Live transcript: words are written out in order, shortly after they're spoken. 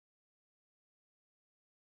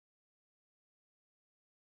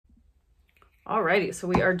Alrighty, so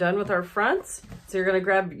we are done with our fronts. So you're gonna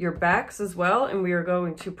grab your backs as well, and we are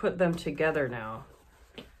going to put them together now.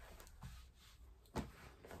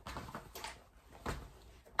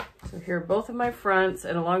 So here are both of my fronts,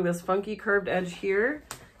 and along this funky curved edge here,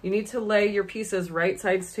 you need to lay your pieces right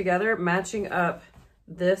sides together, matching up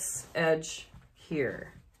this edge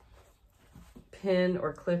here. Pin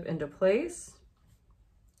or clip into place.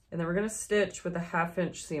 And then we're gonna stitch with a 1/2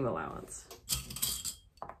 inch seam allowance.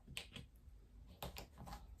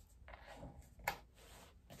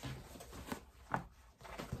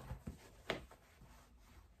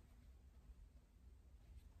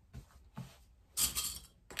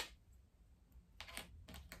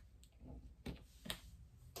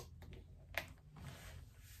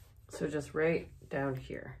 So just right down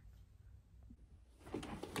here.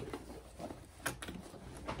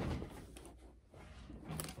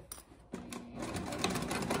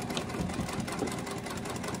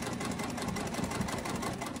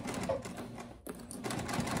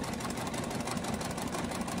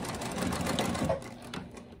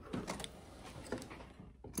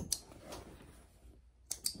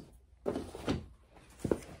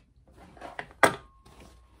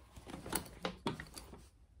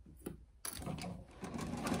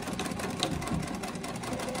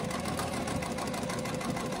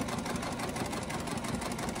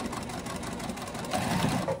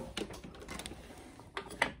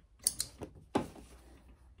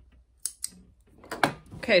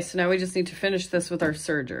 Okay, so now we just need to finish this with our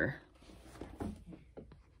serger.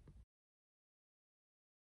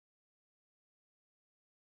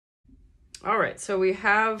 All right, so we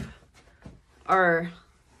have our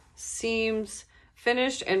seams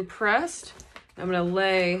finished and pressed. I'm gonna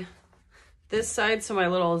lay this side so my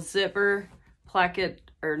little zipper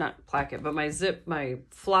placket, or not placket, but my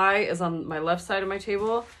fly is on my left side of my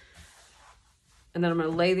table. And then I'm gonna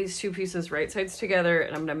lay these two pieces right sides together,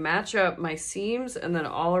 and I'm gonna match up my seams and then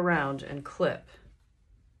all around and clip.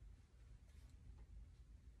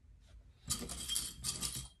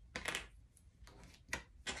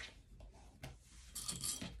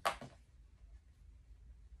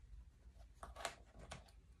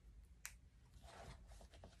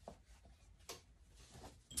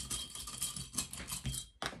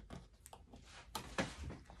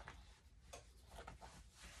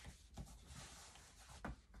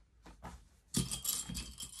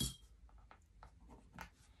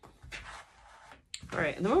 All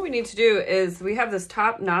right, and then what we need to do is we have this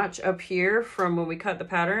top notch up here from when we cut the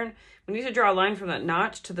pattern. We need to draw a line from that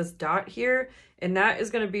notch to this dot here, and that is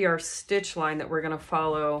going to be our stitch line that we're going to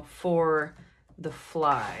follow for the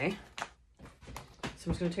fly. So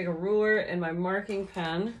I'm just going to take a ruler and my marking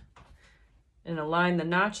pen and align the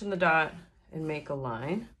notch and the dot and make a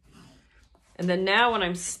line. And then now when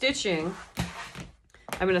I'm stitching,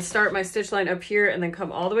 I'm going to start my stitch line up here and then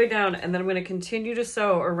come all the way down, and then I'm going to continue to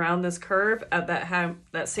sew around this curve at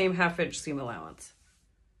that same 1/2 inch seam allowance.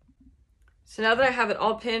 So now that I have it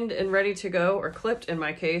all pinned and ready to go, or clipped in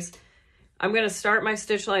my case, I'm going to start my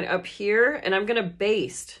stitch line up here, and I'm going to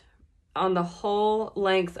baste on the whole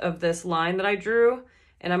length of this line that I drew,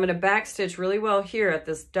 and I'm going to back stitch really well here at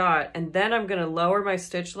this dot, and then I'm going to lower my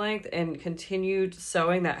stitch length and continue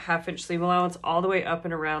sewing that 1/2 inch seam allowance all the way up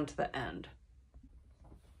and around to the end.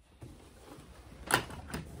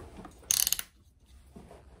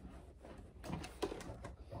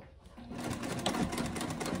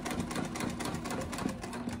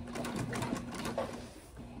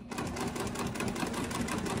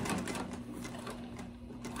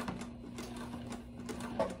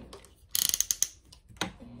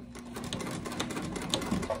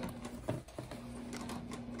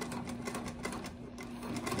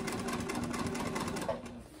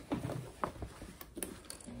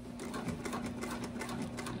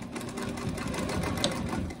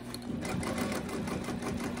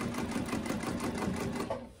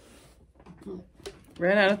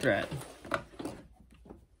 Ran out of thread.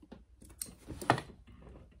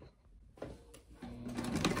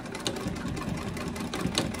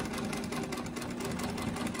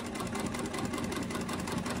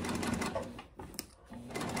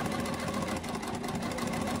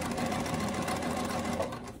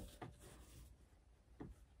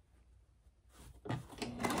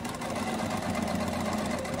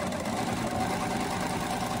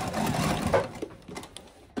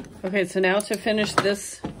 Okay, so now to finish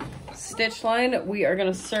this stitch line, we are going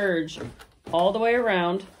to serge all the way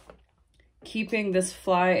around, keeping this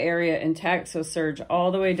fly area intact. So serge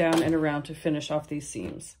all the way down and around to finish off these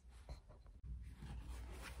seams.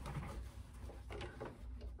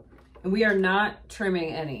 And we are not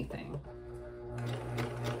trimming anything.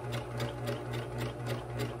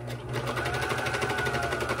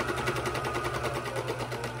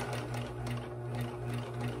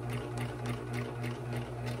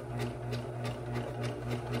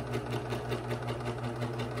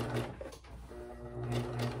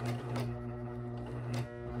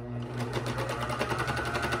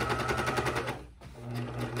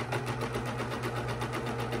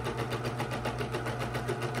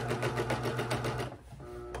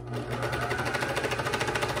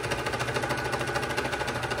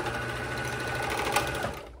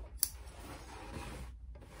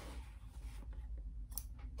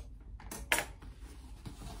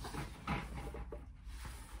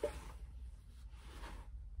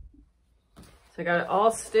 So I got it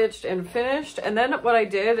all stitched and finished. And then what I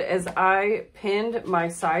did is I pinned my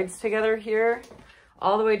sides together here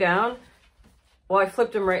all the way down. Well, I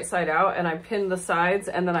flipped them right side out and I pinned the sides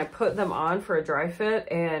and then I put them on for a dry fit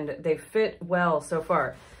and they fit well so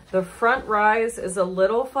far. The front rise is a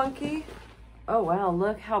little funky. Oh wow,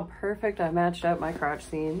 look how perfect I matched up my crotch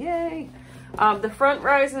seam, yay. The front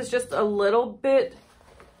rise is just a little bit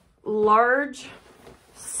large.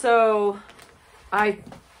 So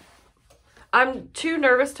I'm too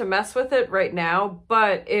nervous to mess with it right now,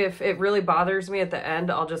 but if it really bothers me at the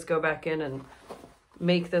end, I'll just go back in and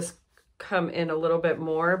make this come in a little bit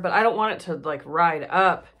more. But I don't want it to like ride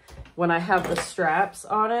up when I have the straps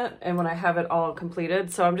on it and when I have it all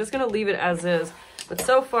completed. So I'm just gonna leave it as is, but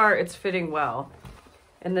so far it's fitting well.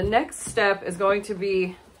 And the next step is going to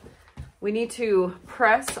be, we need to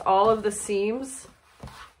press all of the seams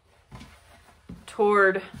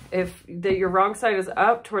toward, if your wrong side is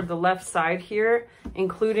up, toward the left side here,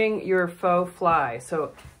 including your faux fly.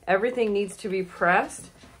 So everything needs to be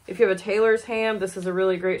pressed. If you have a tailor's hand, this is a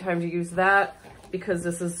really great time to use that because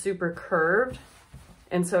this is super curved.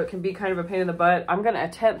 And so it can be kind of a pain in the butt. I'm gonna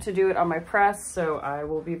attempt to do it on my press, so I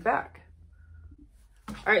will be back.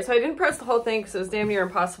 All right, so I didn't press the whole thing because it was damn near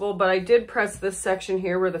impossible, but I did press this section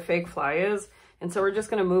here where the fake fly is. And so we're just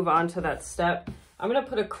gonna move on to that step. I'm gonna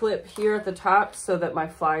put a clip here at the top so that my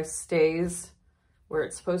fly stays where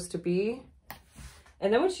it's supposed to be.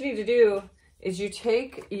 And then what you need to do is you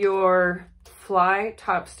take your fly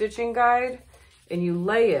top stitching guide and you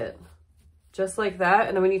lay it just like that.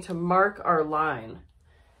 And then we need to mark our line.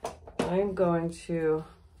 I'm going to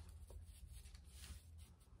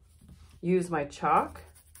use my chalk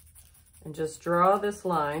and just draw this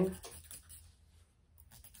line.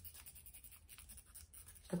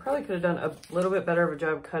 I probably could have done a little bit better of a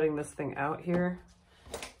job cutting this thing out here.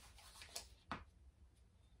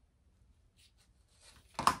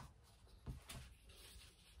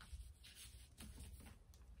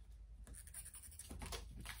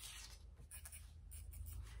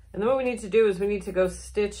 And then what we need to do is we need to go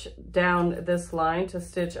stitch down this line to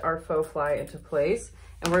stitch our faux fly into place.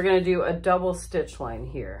 And we're gonna do a double stitch line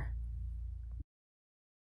here.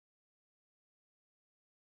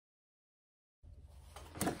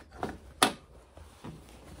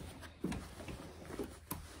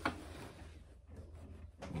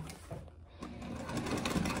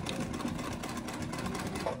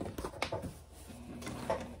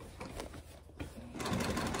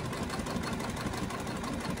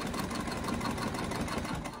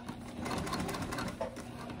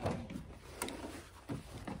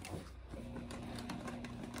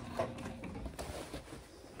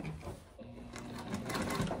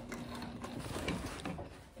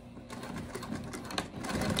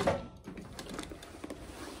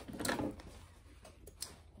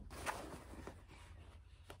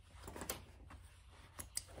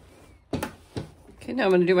 Okay, now I'm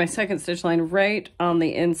going to do my second stitch line right on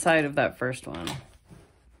the inside of that first one.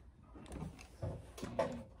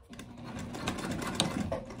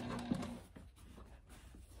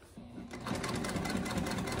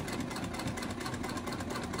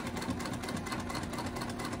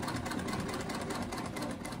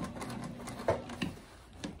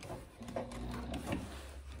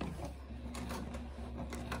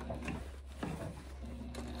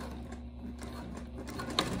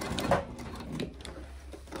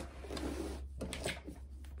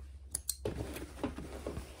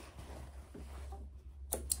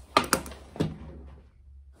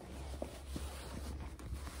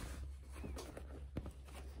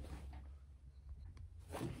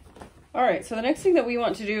 All right, so the next thing that we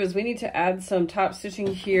want to do is we need to add some top stitching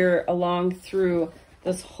here along through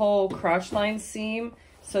this whole crotch line seam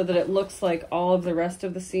so that it looks like all of the rest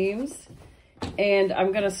of the seams. And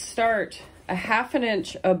I'm gonna start a 1/2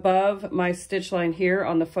 inch above my stitch line here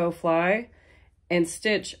on the faux fly and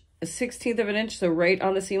stitch a 1/16 of an inch, so right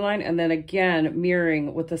on the seam line, and then again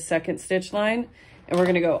mirroring with the second stitch line. And we're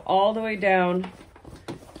gonna go all the way down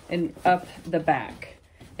and up the back.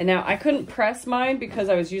 And now I couldn't press mine because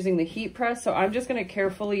I was using the heat press, so I'm just gonna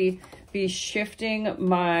carefully be shifting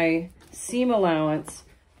my seam allowance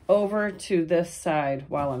over to this side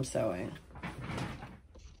while I'm sewing.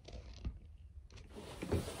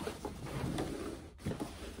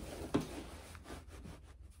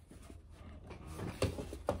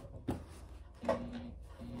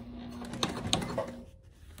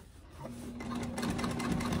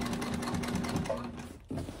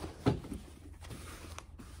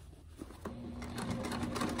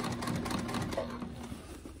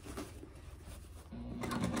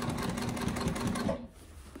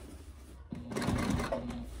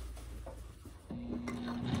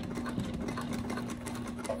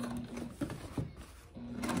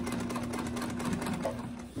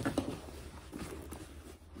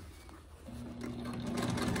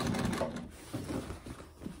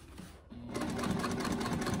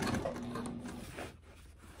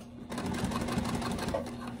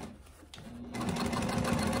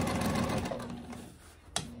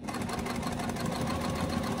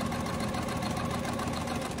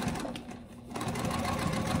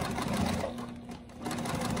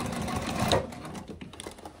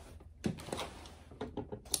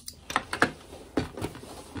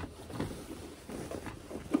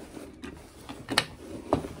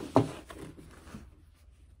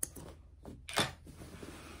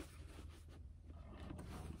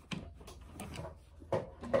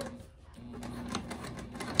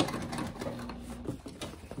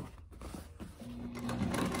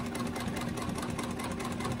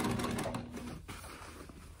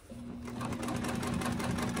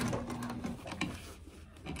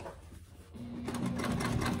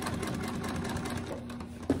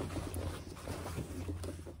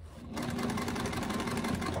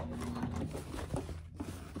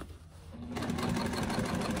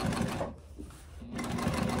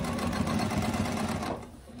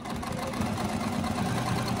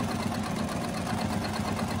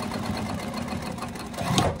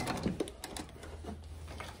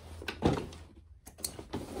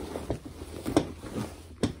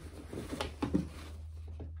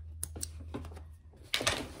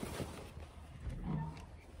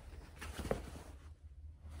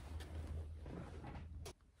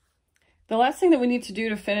 The last thing that we need to do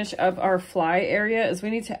to finish up our fly area is we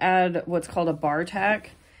need to add what's called a bar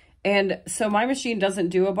tack. And so my machine doesn't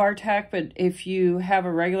do a bar tack, but if you have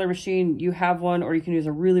a regular machine, you have one, or you can use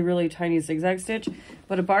a really, really tiny zigzag stitch.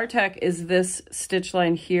 But a bar tack is this stitch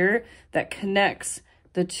line here that connects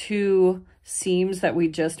the two seams that we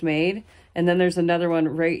just made. And then there's another one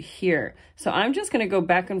right here. So I'm just gonna go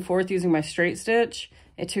back and forth using my straight stitch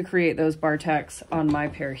to create those bar tacks on my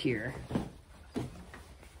pair here.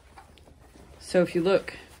 So if you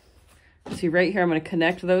look, see right here, I'm gonna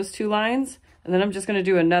connect those two lines, and then I'm just gonna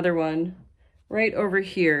do another one right over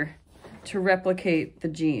here to replicate the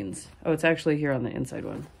jeans. Oh, it's actually here on the inside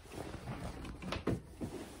one.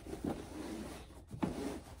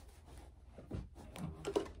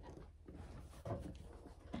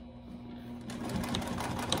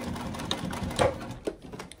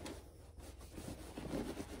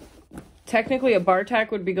 Technically, a bar tack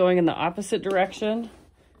would be going in the opposite direction,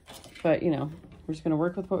 but you know, we're just gonna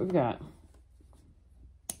work with what we've got.